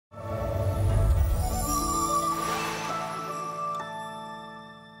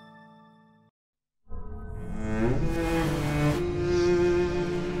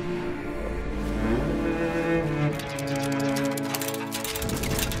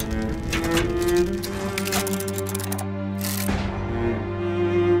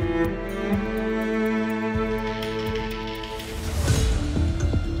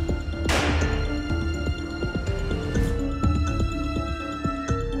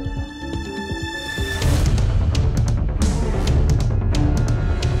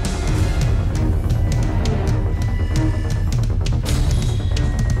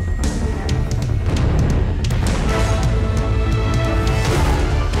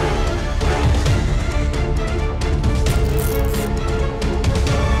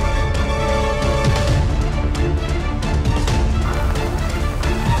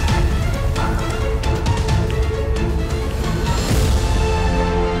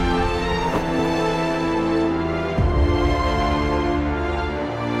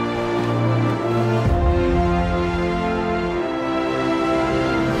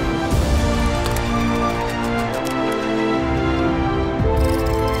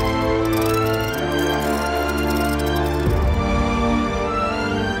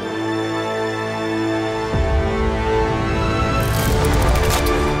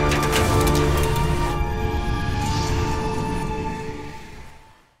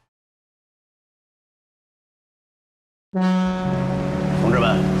同志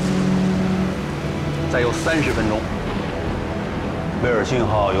们，再有30分钟，威尔逊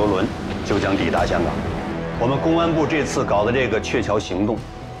号邮轮就将抵达香港。我们公安部这次搞的这个鹊桥行动，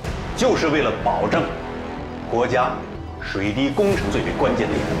就是为了保证国家水滴工程最为关键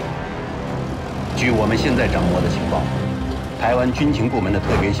的一步。据我们现在掌握的情报，台湾军情部门的特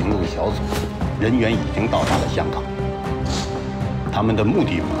别行动小组人员已经到达了香港，他们的目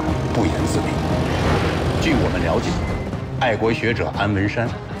的不言自明。据我们了解，爱国学者安文山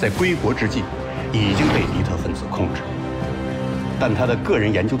在归国之际已经被敌特分子控制，但他的个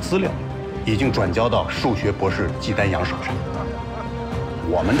人研究资料已经转交到数学博士季丹阳手上。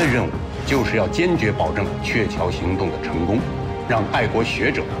我们的任务就是要坚决保证鹊桥行动的成功，让爱国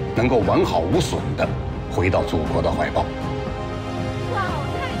学者能够完好无损地回到祖国的怀抱。哇哦，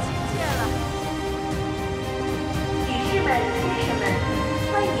太亲切了！女士们、先生们，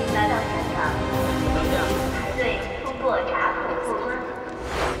欢迎来到香港，请排队通过闸口过关。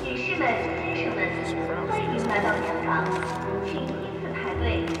女士们、先生们，欢迎来到香港，请依次排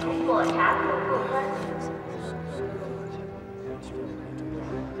队通过闸口过关。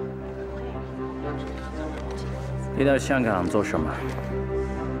你到香港做什么？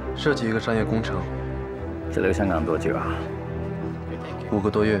设计一个商业工程。滞留香港多久啊？5个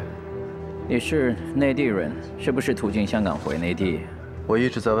多月。你是内地人，是不是途经香港回内地？我一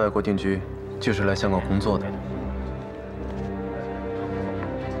直在外国定居，就是来香港工作的。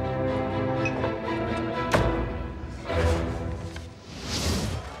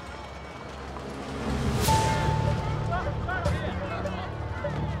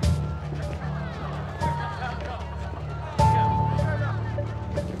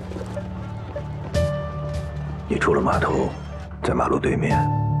你出了码头，在马路对面，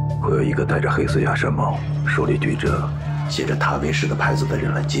会有一个戴着黑色鸭舌帽、手里举着写着塔维市的牌子的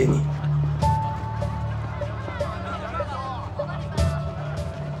人来接你。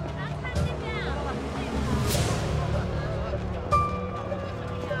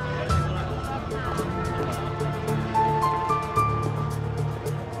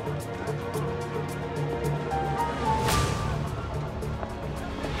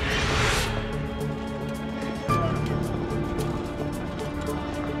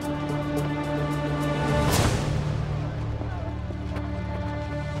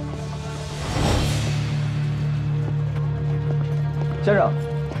先生，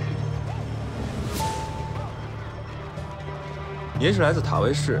您是来自塔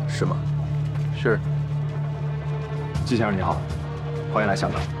威市是吗？是。季先生你好，欢迎来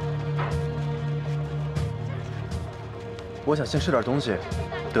香港。我想先吃点东西，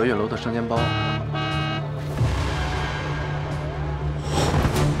德月楼的生煎包。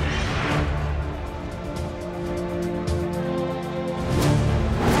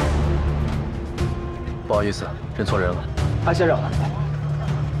不好意思，认错人了。先生，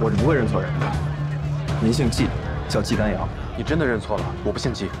我是不会认错人的。您姓季，叫季丹阳。你真的认错了，我不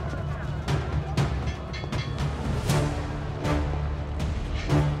姓季。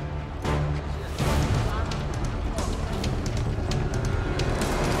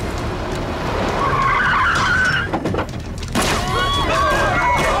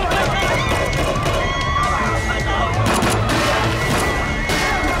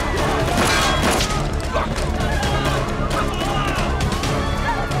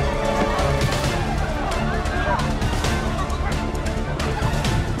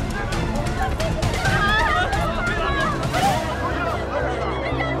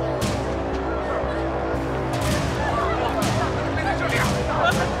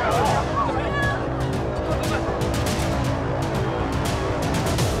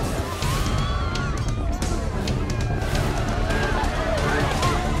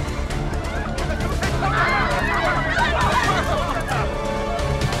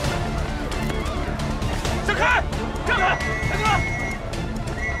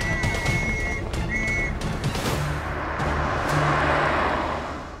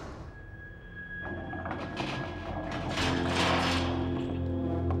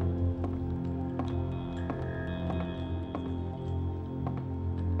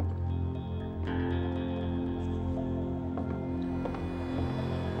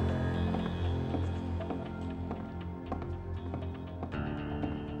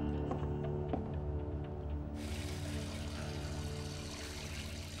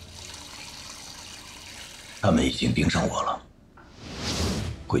他们已经盯上我了，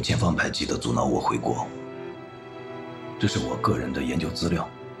会千方百计地阻挠我回国。这是我个人的研究资料，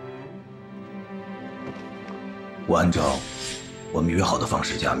我按照我们约好的方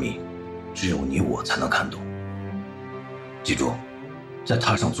式加密，只有你我才能看懂。记住，在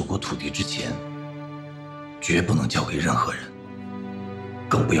踏上祖国土地之前，绝不能交给任何人，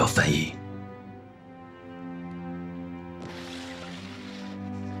更不要翻译。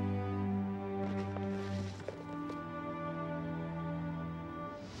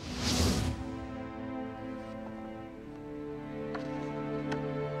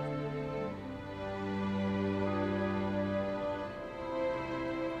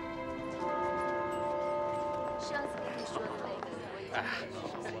上次跟你说的那个，我已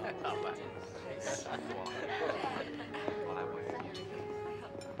经老板。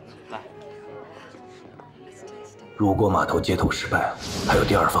如果码头接头失败，还有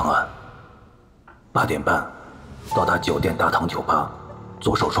第二方案。8点半，到达酒店大堂酒吧，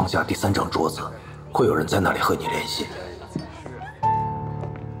左手窗下第3张桌子，会有人在那里和你联系。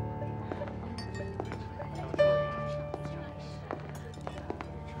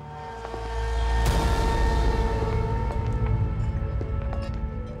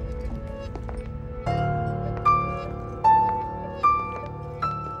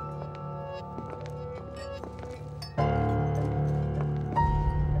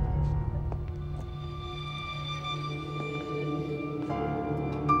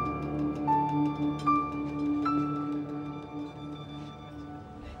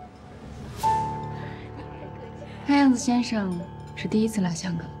看样子先生是第一次来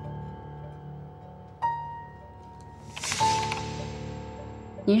香港。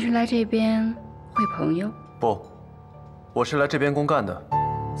您是来这边会朋友？不，我是来这边公干的。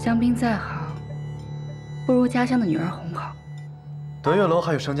香槟再好，不如家乡的女儿红好。德月楼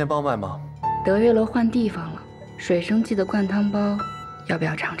还有生煎包卖吗？德月楼换地方了，水生记的灌汤包，要不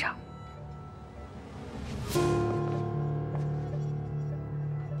要尝尝？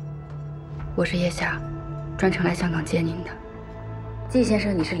我是叶夏。专程来香港接您的，季先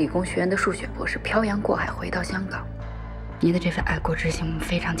生，你是理工学院的数学博士，漂洋过海回到香港，您的这份爱国之心，我们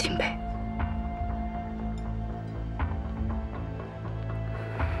非常钦佩。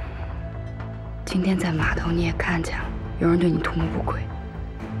今天在码头你也看见了，有人对你图谋不轨，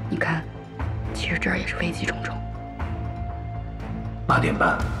你看，其实这儿也是危机重重。8点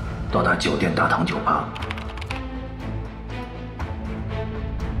半，到达酒店大堂酒吧。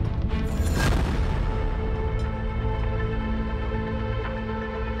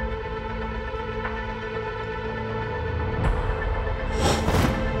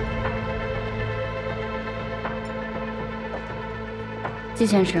季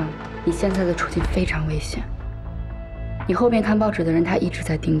先生，你现在的处境非常危险。你后边看报纸的人，他一直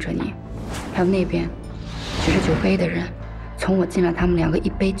在盯着你，还有那边举着酒杯的人，从我进来，他们2个一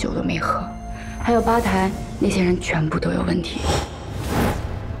杯酒都没喝，还有吧台那些人全部都有问题。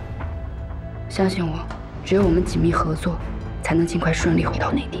相信我，只有我们紧密合作，才能尽快顺利回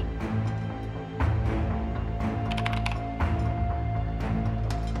到内地。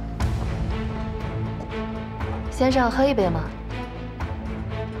先生，喝一杯吗？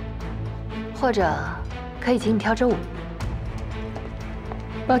或者可以请你跳支舞。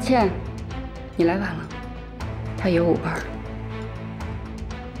抱歉，你来晚了，他有舞伴。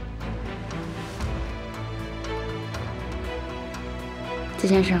季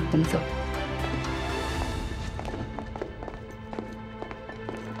先生，我们走。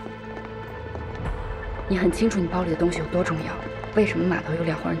你很清楚你包里的东西有多重要，为什么码头有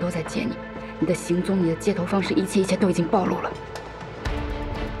2伙人都在接你？你的行踪、你的接头方式，一切都已经暴露了。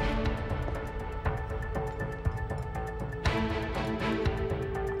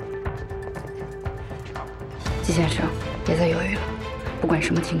季先生，别再犹豫了，不管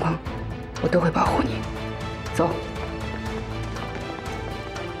什么情况，我都会保护你。走。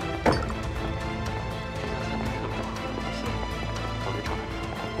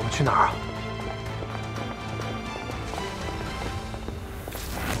我们去哪儿啊？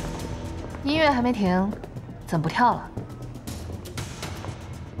音乐还没停，怎不跳了？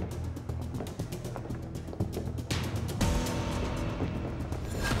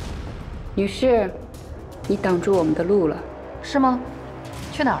女士。你挡住我们的路了，是吗？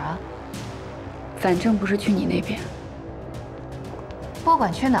去哪儿啊？反正不是去你那边。不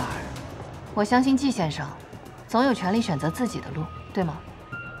管去哪儿，我相信季先生总有权利选择自己的路，对吗？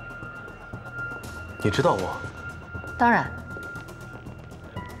你知道我？当然。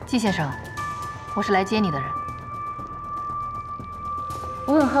季先生，我是来接你的人。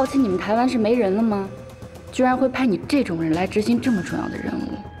我很好奇，你们台湾是没人了吗？居然会派你这种人来执行这么重要的任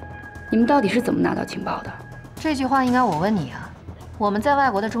务。你们到底是怎么拿到情报的？这句话应该我问你啊。我们在外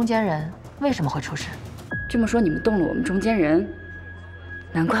国的中间人为什么会出事？这么说，你们动了我们中间人，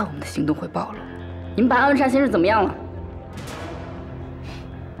难怪我们的行动会暴露。你们把恩山先生怎么样了？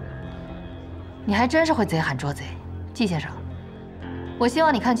你还真是会贼喊捉贼，季先生。我希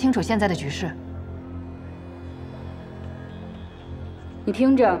望你看清楚现在的局势。你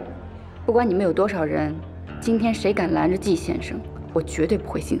听着，不管你们有多少人，今天谁敢拦着季先生，我绝对不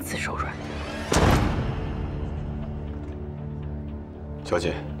会心慈手软。小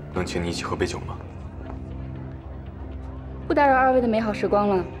姐，能请你一起喝杯酒吗？不打扰二位的美好时光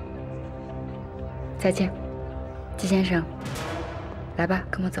了。再见，季先生。来吧，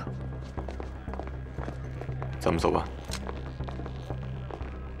跟我走。咱们走吧。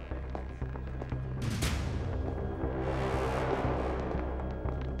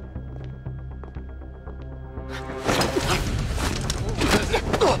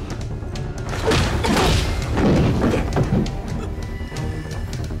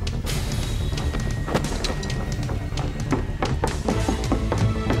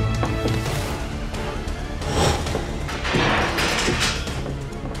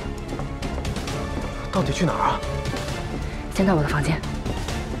到底去哪儿啊？先到我的房间。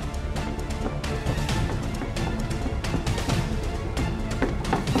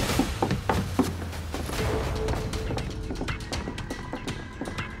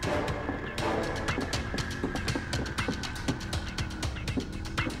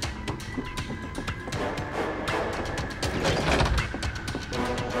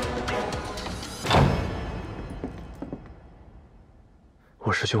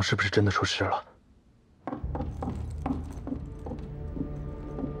我师兄是不是真的出事了？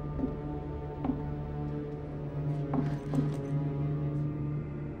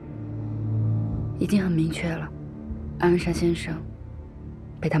已经很明确了，安山先生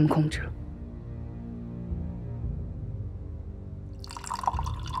被他们控制了。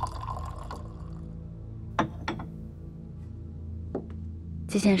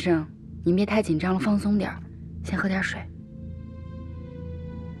季先生，您别太紧张了，放松点儿，先喝点水。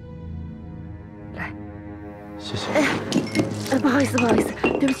来，谢谢。哎呀，不好意思，不好意思，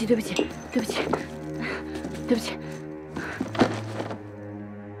对不起，对不起，对不起，对不起。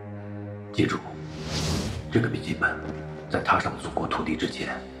记住，这个笔记本在踏上祖国土地之前，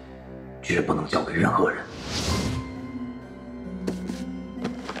绝不能交给任何人。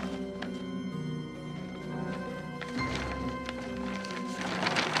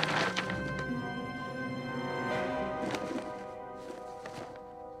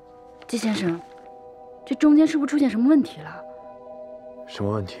季先生，这中间是不是出现什么问题了？什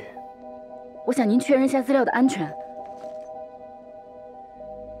么问题？我想您确认一下资料的安全。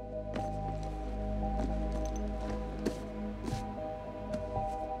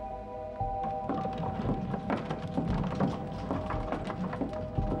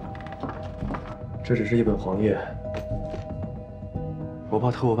这只是一本黄页，我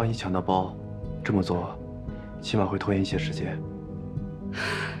怕特务万一抢到包，这么做起码会拖延一些时间。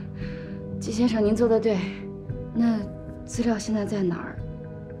季先生，您做得对。那资料现在在哪儿？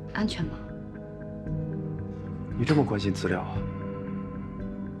安全吗？你这么关心资料啊？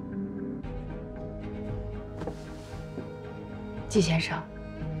季先生，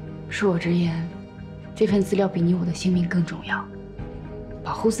恕我直言，这份资料比你我的性命更重要。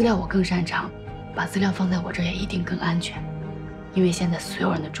保护资料我更擅长，把资料放在我这儿也一定更安全。因为现在所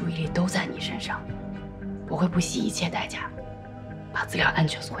有人的注意力都在你身上，我会不惜一切代价，把资料安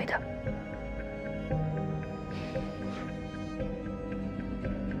全送回的。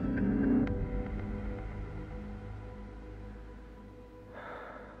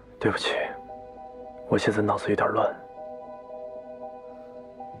对不起，我现在脑子有点乱。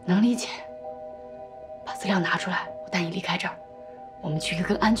能理解。把资料拿出来，我带你离开这儿，我们去一个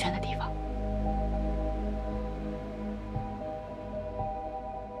更安全的地方。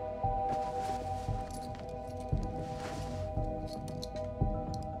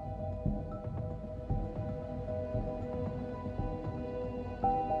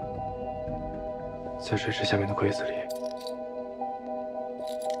在水池下面的柜子里。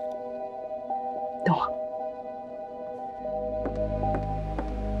等我。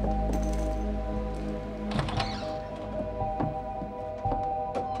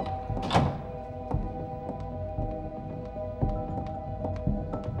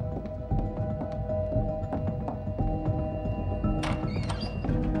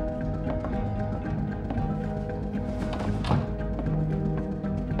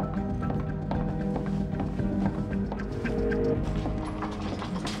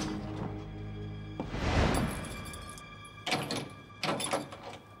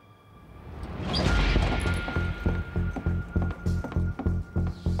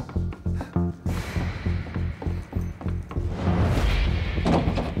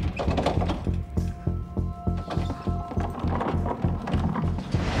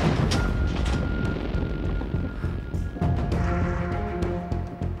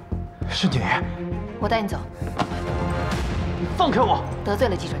是你，我带你走。放开我！得罪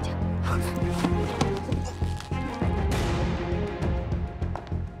了季专家。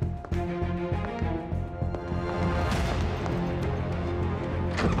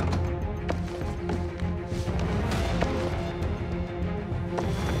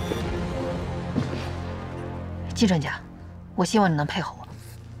季专家，我希望你能配合我。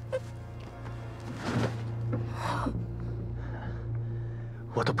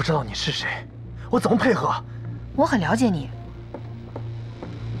我都不知道你是谁，我怎么配合？我很了解你。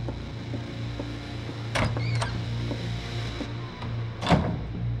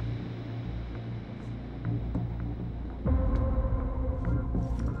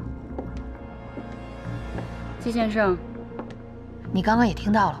季先生，你刚刚也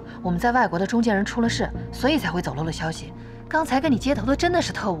听到了，我们在外国的中间人出了事，所以才会走漏了消息。刚才跟你接头的真的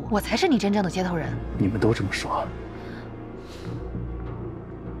是特务，我才是你真正的接头人。你们都这么说。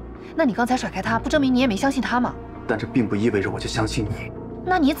那你刚才甩开他，不证明你也没相信他吗？但这并不意味着我就相信你。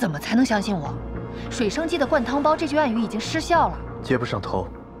那你怎么才能相信我？水生鸡的灌汤包这句暗语已经失效了。接不上头，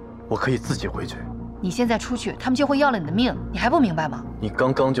我可以自己回去。你现在出去，他们就会要了你的命，你还不明白吗？你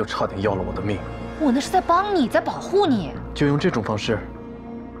刚刚就差点要了我的命。我那是在帮你，在保护你。就用这种方式？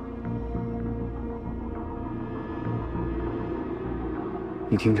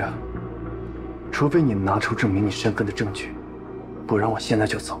你听着，除非你拿出证明你身份的证据，不然我现在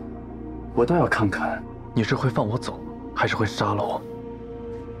就走。我倒要看看你是会放我走，还是会杀了我。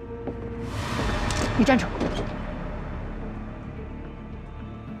你站住！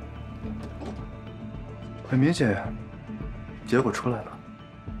很明显，结果出来了。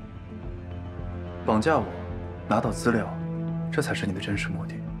绑架我，拿到资料，这才是你的真实目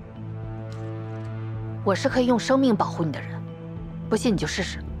的。我是可以用生命保护你的人，不信你就试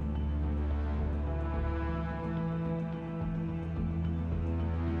试。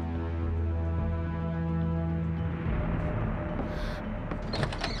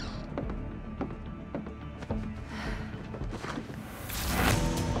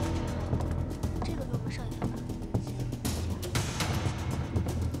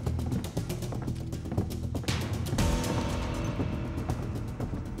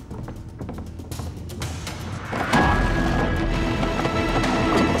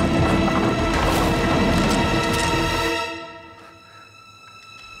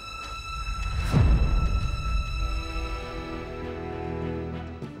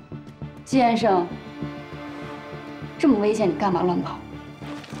季先生，这么危险，你干嘛乱跑？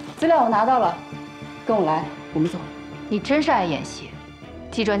资料我拿到了，跟我来，我们走。你真是爱演戏，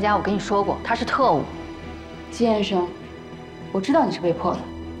季专家，我跟你说过，他是特务。季先生，我知道你是被迫的，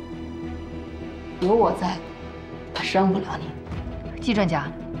有我在，他伤不了你。季专家，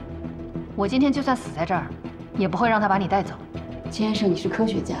我今天就算死在这儿，也不会让他把你带走。季先生，你是科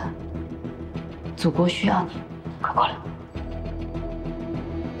学家，祖国需要你，快过来。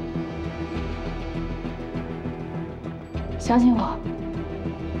相信我。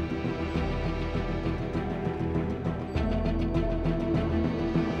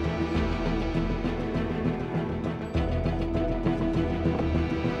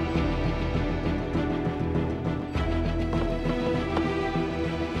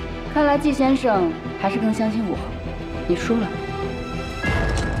看来季先生还是更相信我。你输了。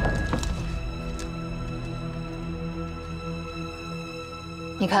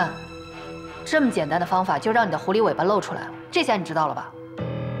你看，这么简单的方法就让你的狐狸尾巴露出来了，这下你知道了吧？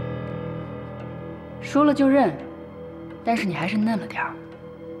输了就认，但是你还是嫩了点儿。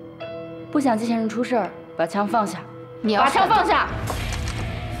不想季先生出事儿，把枪放下。你要把枪放下，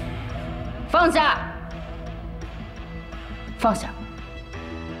放下，放下。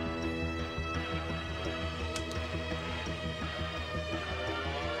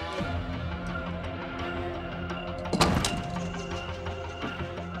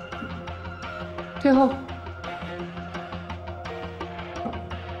退后。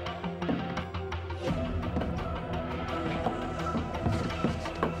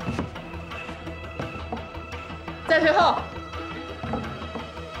再退后。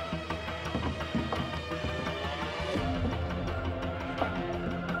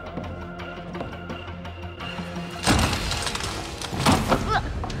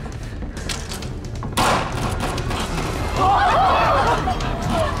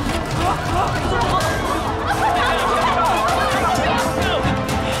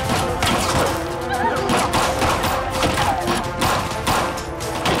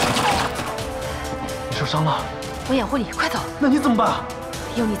受伤了，我掩护你，快走。那你怎么办？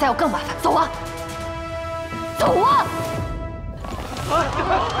有你在我更麻烦，走啊！走啊！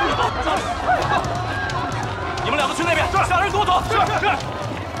你们两个去那边，其他人跟我走。是。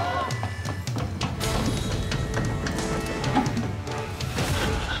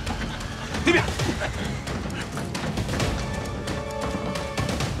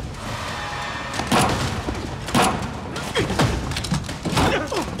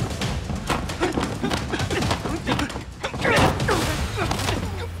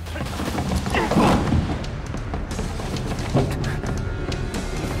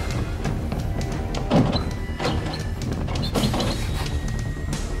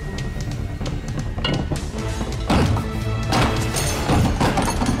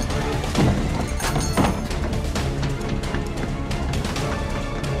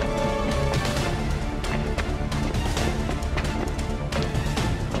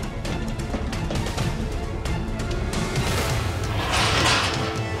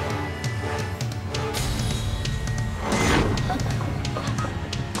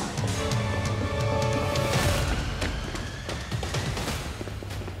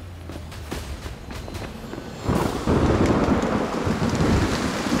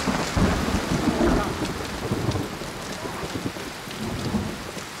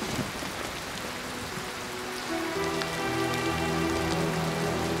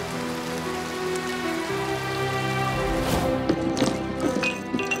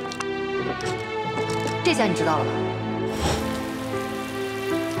这下你知道了吧？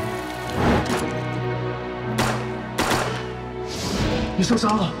你受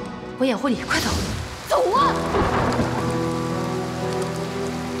伤了，我掩护你，快走，走啊！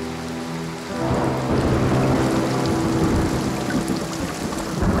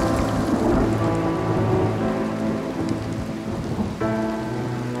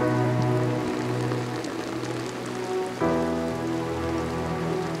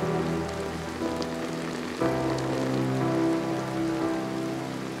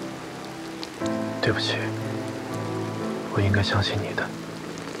对不起，我应该相信你的。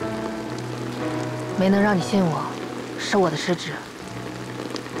没能让你信我，是我的失职。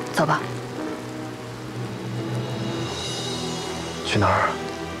走吧。去哪儿？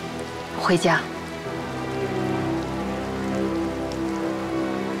回家。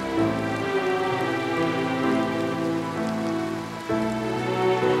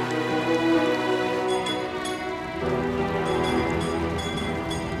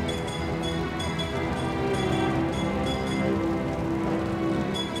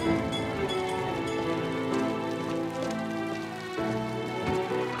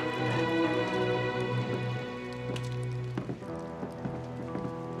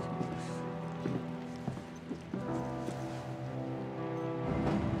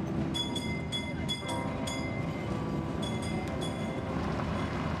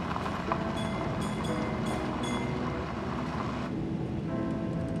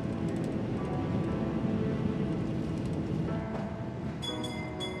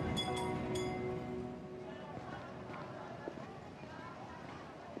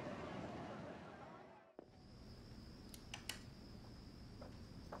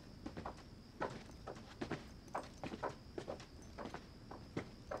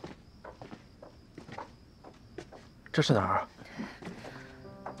这是哪儿？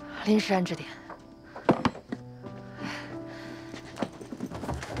临时安置点。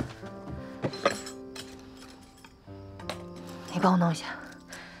你帮我弄一下。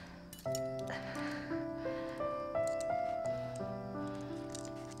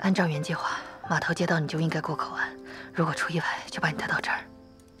按照原计划，码头接到你就应该过口岸，如果出意外，就把你带到这儿。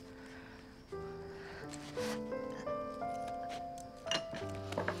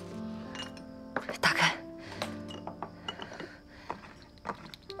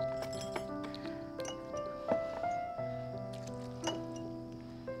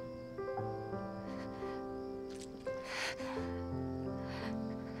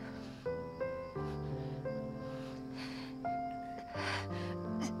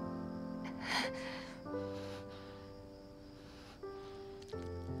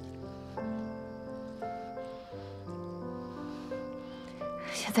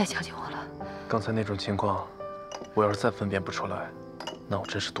 现在相信我了。刚才那种情况，我要是再分辨不出来，那我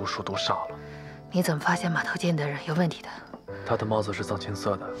真是读书读傻了。你怎么发现码头接你的人有问题的？他的帽子是藏青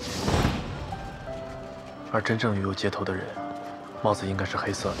色的，而真正拥有接头的人，帽子应该是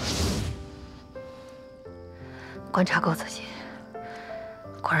黑色的。观察够仔细，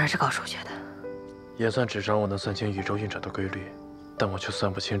果然是搞数学的。也算纸张我能算清宇宙运转的规律，但我却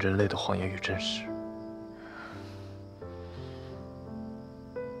算不清人类的谎言与真实。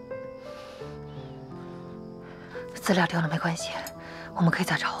 资料丢了没关系，我们可以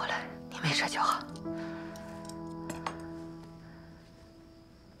再找回来。你没事就好。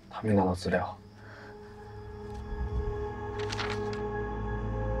他没拿到资料。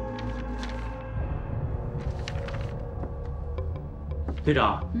队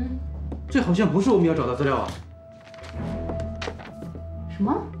长，这好像不是我们要找的资料啊。什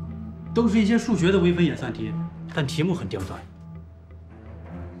么？都是一些数学的微分演算题，但题目很刁钻。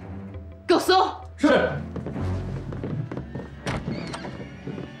给我搜！是。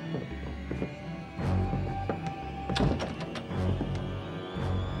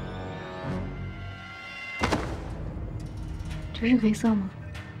 这是黑色吗？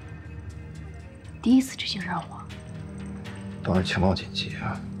第一次执行任务。当时情况紧急，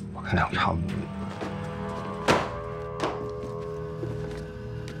我看两个差不多。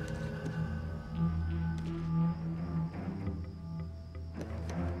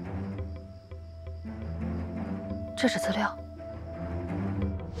这是资料，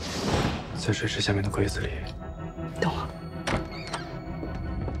在水池下面的柜子里。懂了。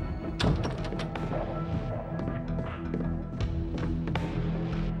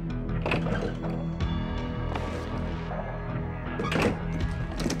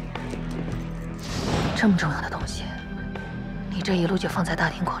 这么重要的东西，你这一路就放在大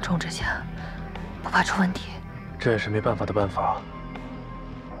庭广众之下，不怕出问题？这也是没办法的办法。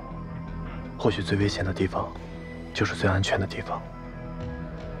或许最危险的地方，就是最安全的地方。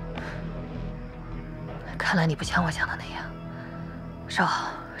看来你不像我想的那样。收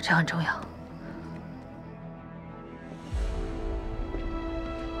好，这很重要。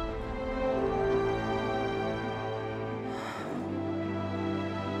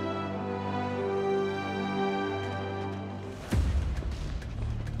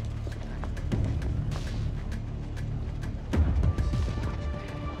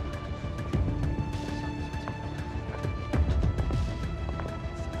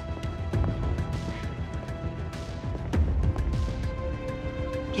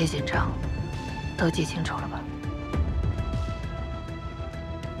别紧张，都记清楚了吧？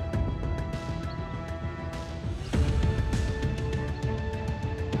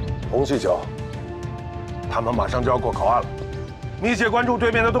红气球，他们马上就要过口岸了，密切关注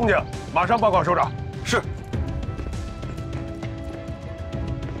对面的动静，马上报告首长。是。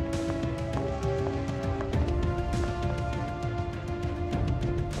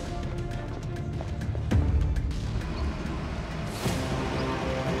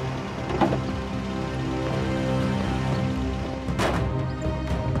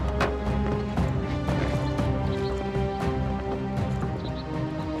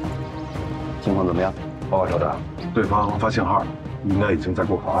情况怎么样？报告首长，对方发信号了，应该已经在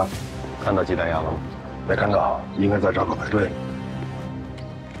过口岸。看到鸡蛋鸭了吗？没看到，应该在闸口排队。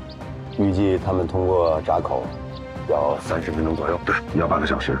预计他们通过闸口要30分钟左右。对，要8个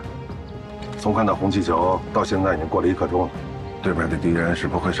小时。从看到红气球到现在已经过了1刻钟了，对面的敌人是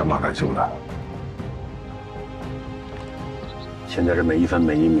不会善罢甘休的。现在这每一分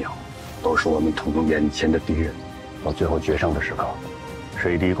每一秒，都是我们统统眼前的敌人。到最后决胜的时刻，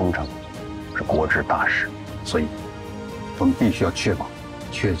水滴攻城。是国之大事，所以我们必须要确保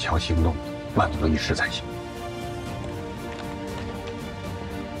鹊桥行动万无一失才行。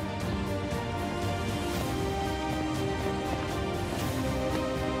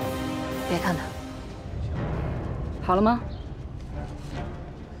别看他。好了吗？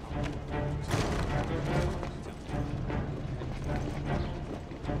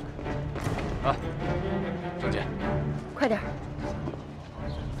啊，郑姐，快点。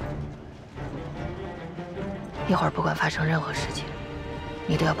一会儿不管发生任何事情，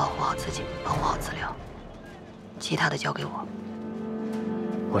你都要保护好自己，保护好资料，其他的交给我。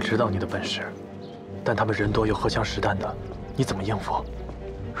我知道你的本事，但他们人多又荷枪实弹的，你怎么应付？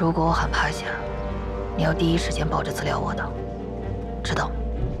如果我喊趴下，你要第一时间抱着资料窝囊，知道吗？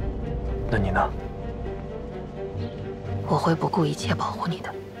那你呢？我会不顾一切保护你的。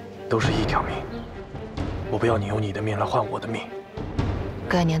都是一条命，我不要你用你的命来换我的命。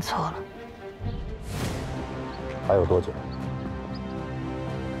概念错了。还有多久？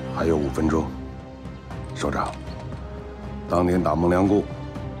还有5分钟。首长，当年打孟良崮，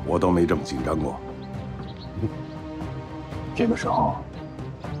我都没这么紧张过。这个时候，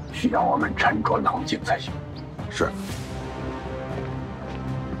需要我们沉着冷静才行。是。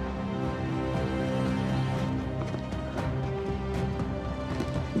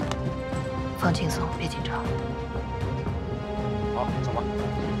放轻松，别紧张。好，走吧。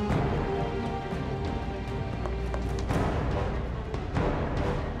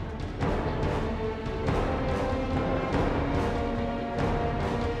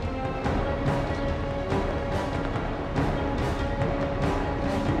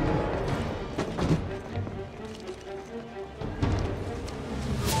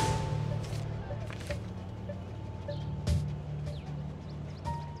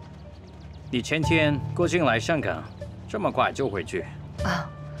你前天过境来香港，这么快就回去？啊，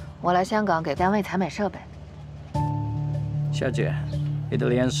我来香港给单位采买设备。小姐，你的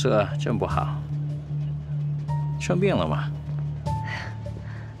脸色真不好，生病了吗？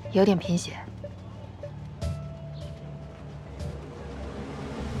有点贫血。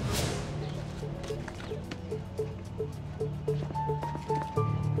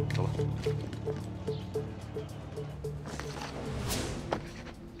走吧。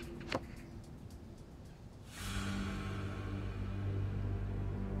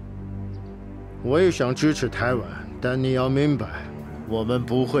我也想支持台湾，但你要明白，我们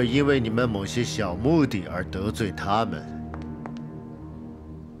不会因为你们某些小目的而得罪他们。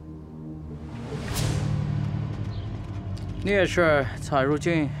你也是才入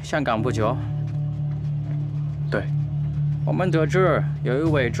境香港不久？对。我们得知有一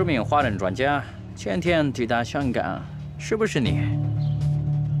位知名华人专家前天抵达香港，是不是你？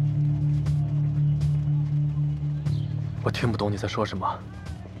我听不懂你在说什么。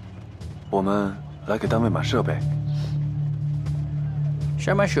我们来给单位买设备。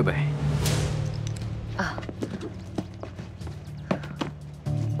什么设备？啊，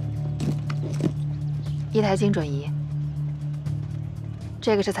一台精准仪，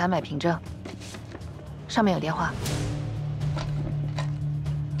这个是采买凭证，上面有电话。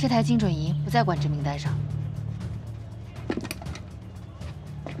这台精准仪不在管制名单上。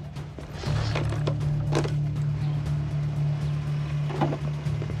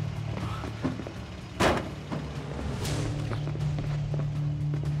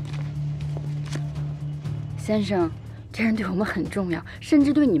先生，这人对我们很重要，甚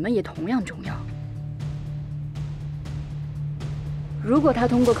至对你们也同样重要。如果他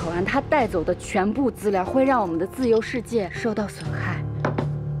通过口岸，他带走的全部资料会让我们的自由世界受到损害。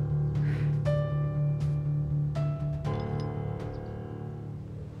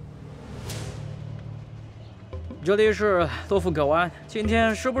这里是多福口岸，今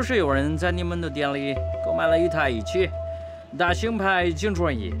天是不是有人在你们的店里购买了一台仪器，大型牌精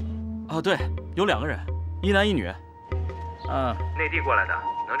准仪？哦，对，有2个人。 一男一女，内地过来的，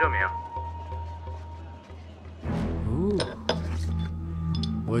能证明。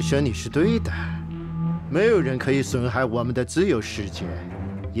我想你是对的，没有人可以损害我们的自由世界。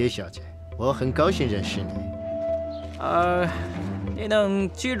叶小姐，我很高兴认识你。你能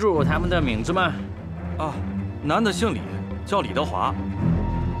记住他们的名字吗？啊，男的姓李，叫李德华。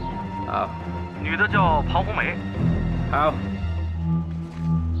好。女的叫庞红梅。好。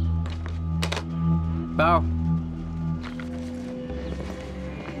 包。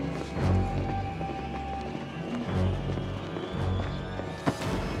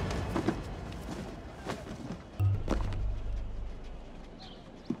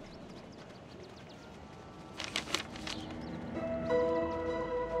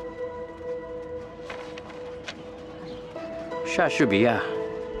莎士比亚。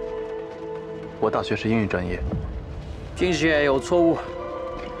我大学是英语专业。听写有错误，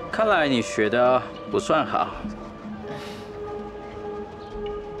看来你学的不算好。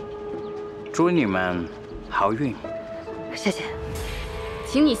祝你们好运。谢谢。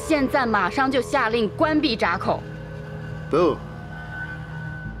请你现在马上就下令关闭闸口。不，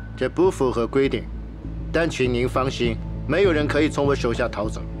这不符合规定。但请您放心，没有人可以从我手下逃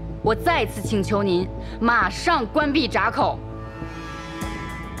走。我再次请求您马上关闭闸口。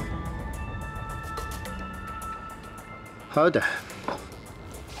 好的，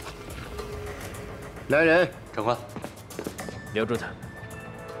来人，长官，留住他。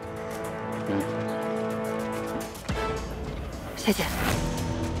谢谢。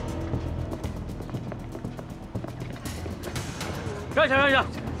让一下，让一下。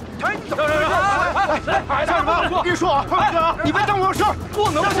哎，你怎么让？哎，干什么？我跟你说啊，快点啊！你别耽误我事，不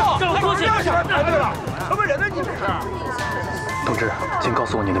能放，让下！哎，对了，什么人呢？你这是？ 同志，请告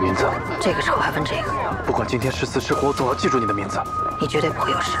诉我你的名字。这个时候还问这个？不管今天是死是活，我总要记住你的名字。你绝对不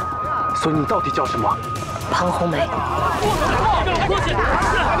会有事。所以你到底叫什么？庞红梅。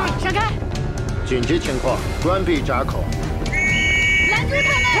闪开！紧急情况，关闭闸口。拦住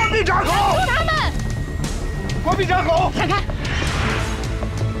他们！关闭闸口！拦住他们！关闭闸口！闪开！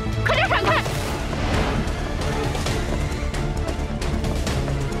快点闪开！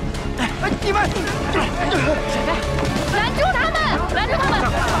哎，你们！闪开！ 拦住他们！拦住他们！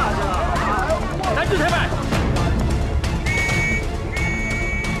拦住他们！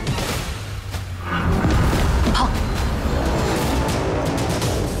跑！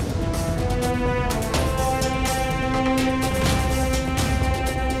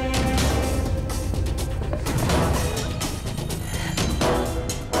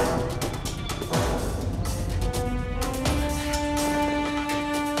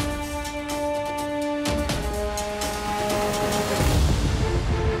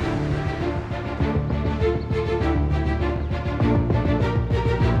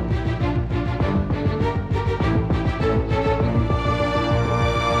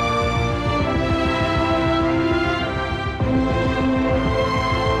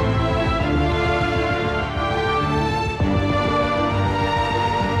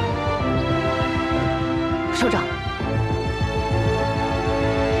首长，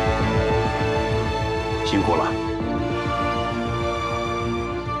辛苦了，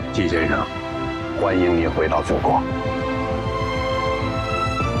季先生，欢迎你回到祖国。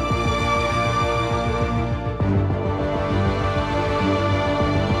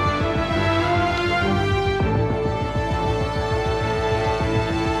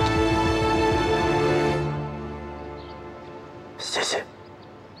谢谢。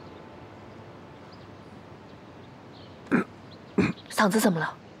 嗓子怎么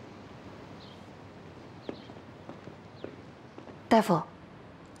了？大夫，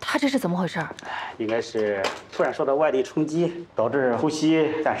他这是怎么回事？应该是突然受到外力冲击，导致呼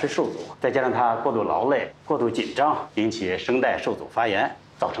吸暂时受阻，再加上他过度劳累、过度紧张，引起声带受阻发炎，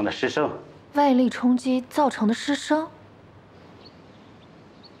造成的失声。外力冲击造成的失声？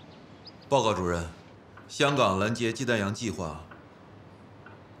报告主任，香港拦截鸡蛋洋计划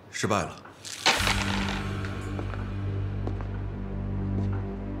失败了。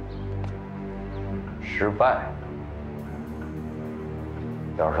失败？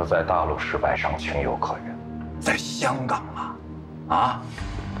要是在大陆失败尚情有可原，在香港啊，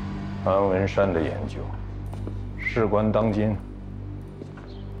安文山的研究，事关当今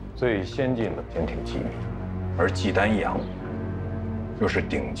最先进的天体机密，而季丹阳又是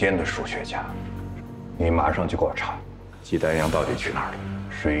顶尖的数学家，你马上就给我查，季丹阳到底去哪儿了？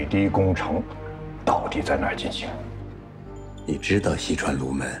水滴工程到底在哪儿进行？你知道西川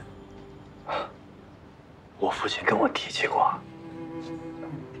卢门？我父亲跟我提起过。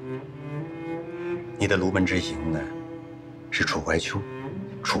你的卢门之行呢，是楚怀秋、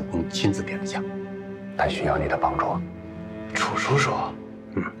楚公亲自点的将，他需要你的帮助。楚叔叔，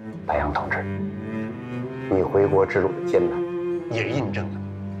白杨同志，你回国之路的艰难，也印证了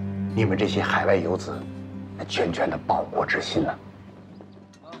你们这些海外游子那拳拳的报国之心呢。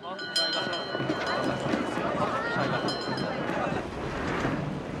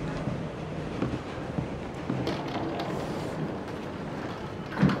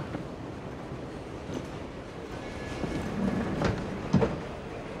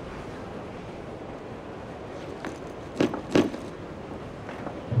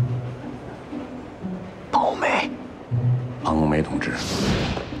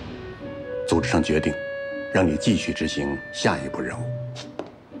上决定，让你继续执行下一步任务，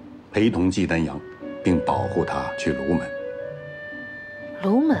陪同季丹阳，并保护他去卢门。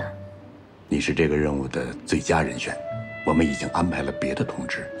卢门，你是这个任务的最佳人选。我们已经安排了别的同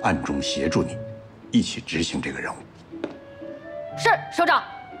志暗中协助你，一起执行这个任务。是，首长。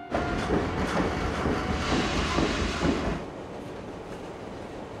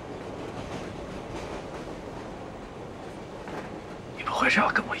你不会是要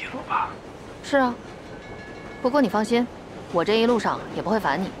跟我一路吧？是啊，不过你放心，我这一路上也不会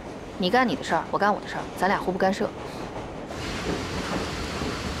烦你。你干你的事儿，我干我的事儿，咱俩互不干涉。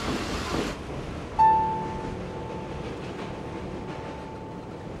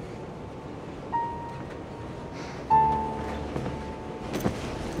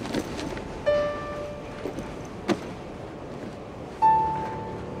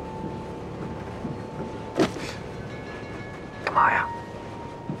干嘛呀？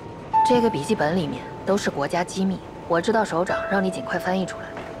这个笔记本里面都是国家机密，我知道首长让你尽快翻译出来，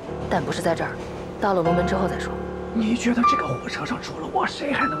但不是在这儿，到了卢门之后再说。你觉得这个火车上除了我，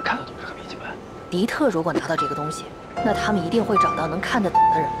谁还能看得懂这个笔记本？敌特如果拿到这个东西，那他们一定会找到能看得懂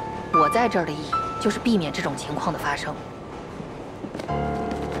的人。我在这儿的意义就是避免这种情况的发生。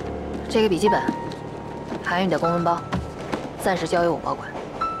这个笔记本还有你的公文包，暂时交由我保管，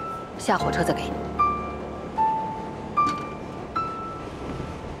下火车再给你。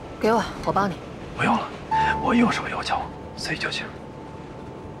给我，我帮你。不用了，我有手有脚，自己就行。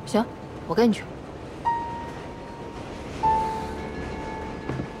行，我跟你去。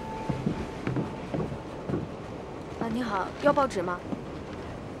你好，要报纸吗？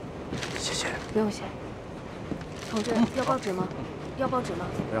谢谢。不用谢。同志，要报纸吗？要报纸吗？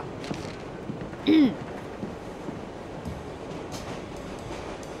不要。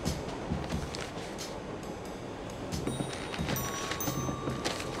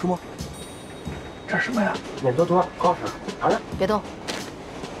什么？这是什么呀？眼多多，告诉拿着。别动。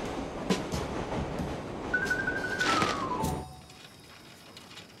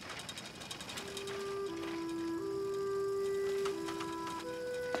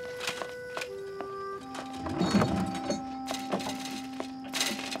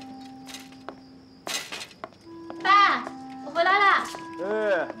爸，我回来了。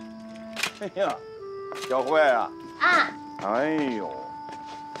哎呀，小慧啊！啊。哎呦。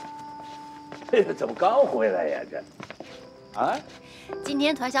这个怎么刚回来呀？这，啊？今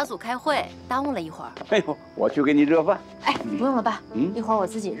天团小组开会，耽误了一会儿。哎呦，我去给你热饭。哎，不用了，爸，一会儿我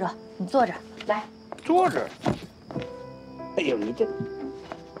自己热。你坐着，来。坐着。哎呦，你这，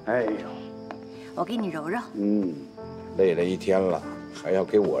哎呦，我给你揉揉。累了一天了，还要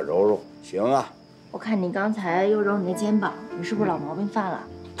给我揉揉，行啊。我看你刚才又揉你的肩膀，你是不是老毛病犯了？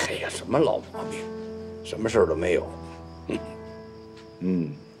哎呀，什么老毛病，什么事儿都没有。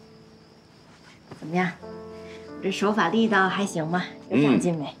怎么样？我这手法力道还行吗？有长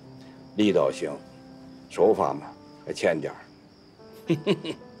进没？力道行，手法嘛还欠点儿。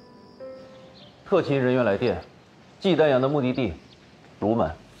特勤人员来电，季丹阳的目的地，卢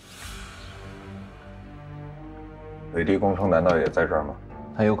门。水滴工程难道也在这儿吗？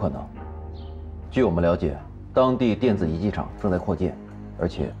很有可能。据我们了解，当地电子仪器厂正在扩建，而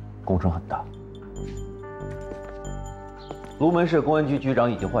且工程很大。卢门市公安局局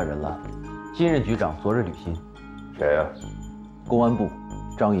长已经换人了，新任局长昨日履新。谁呀？公安部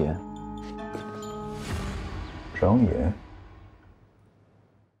张岩。张岩。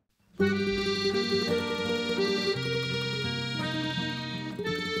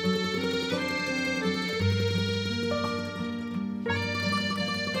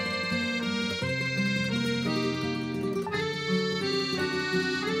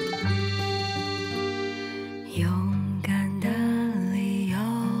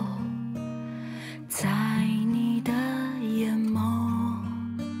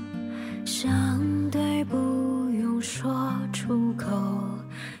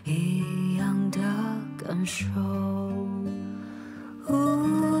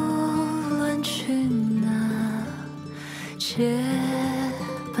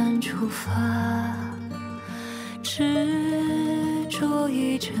执着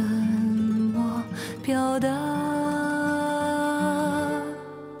于沉默表达，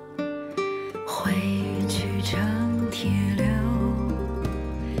汇聚成铁流，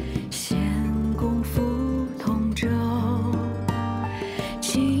献功赴同舟，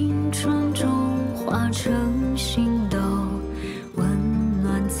青春中化成